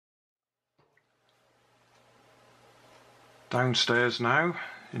Downstairs now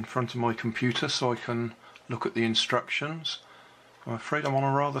in front of my computer so I can look at the instructions. I'm afraid I'm on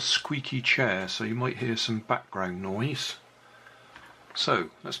a rather squeaky chair, so you might hear some background noise. So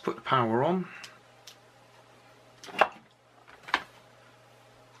let's put the power on.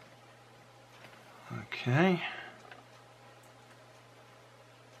 Okay.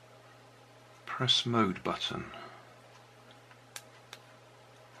 Press mode button.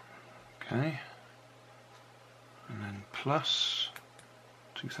 Okay. And then plus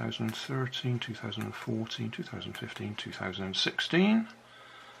 2013, 2014, 2015, 2016.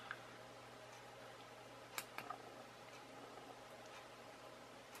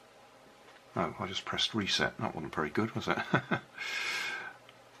 Oh, I just pressed reset. That wasn't very good, was it?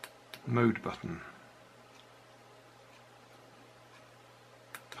 Mode button.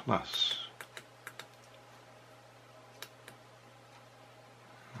 Plus.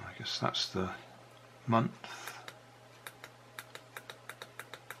 I guess that's the month.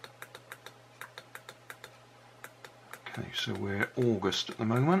 Okay, so we're August at the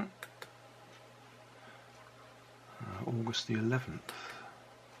moment. August the 11th.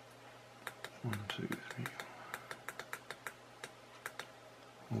 1, 2, 3.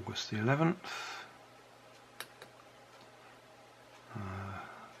 August the 11th.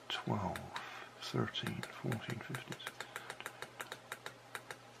 12, 13, 14, 15,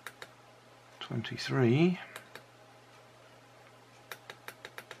 23,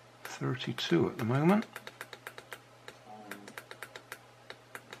 32 at the moment.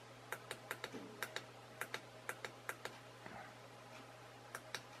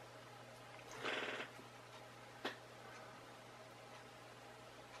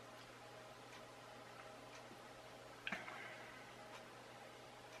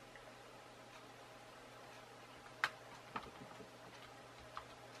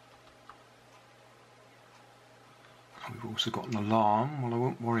 We've also got an alarm. Well, I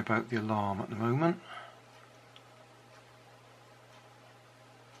won't worry about the alarm at the moment.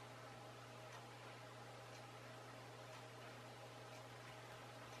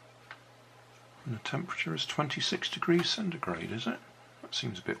 And the temperature is 26 degrees centigrade, is it? That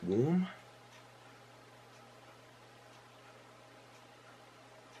seems a bit warm.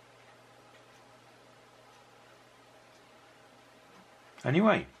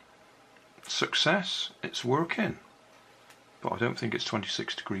 Anyway, success, it's working. But I don't think it's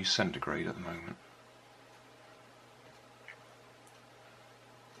 26 degrees centigrade at the moment.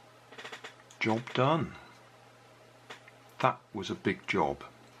 Job done. That was a big job,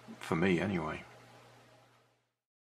 for me anyway.